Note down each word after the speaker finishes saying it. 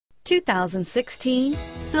2016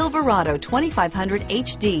 Silverado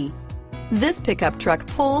 2500HD. This pickup truck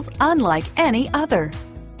pulls unlike any other.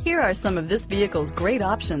 Here are some of this vehicle's great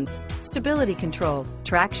options: stability control,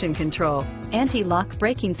 traction control, anti-lock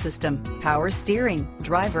braking system, power steering,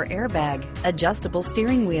 driver airbag, adjustable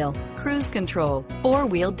steering wheel, cruise control,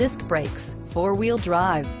 four-wheel disc brakes, four-wheel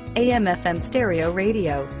drive, AM/FM stereo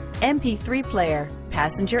radio, MP3 player,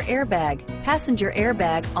 passenger airbag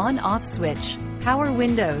on-off switch, power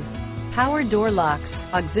windows, power door locks,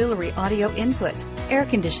 auxiliary audio input, air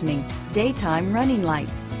conditioning, daytime running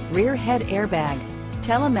lights, rear head airbag,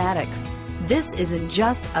 telematics. This isn't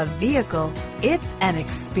just a vehicle, it's an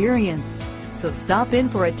experience. So stop in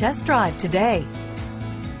for a test drive today.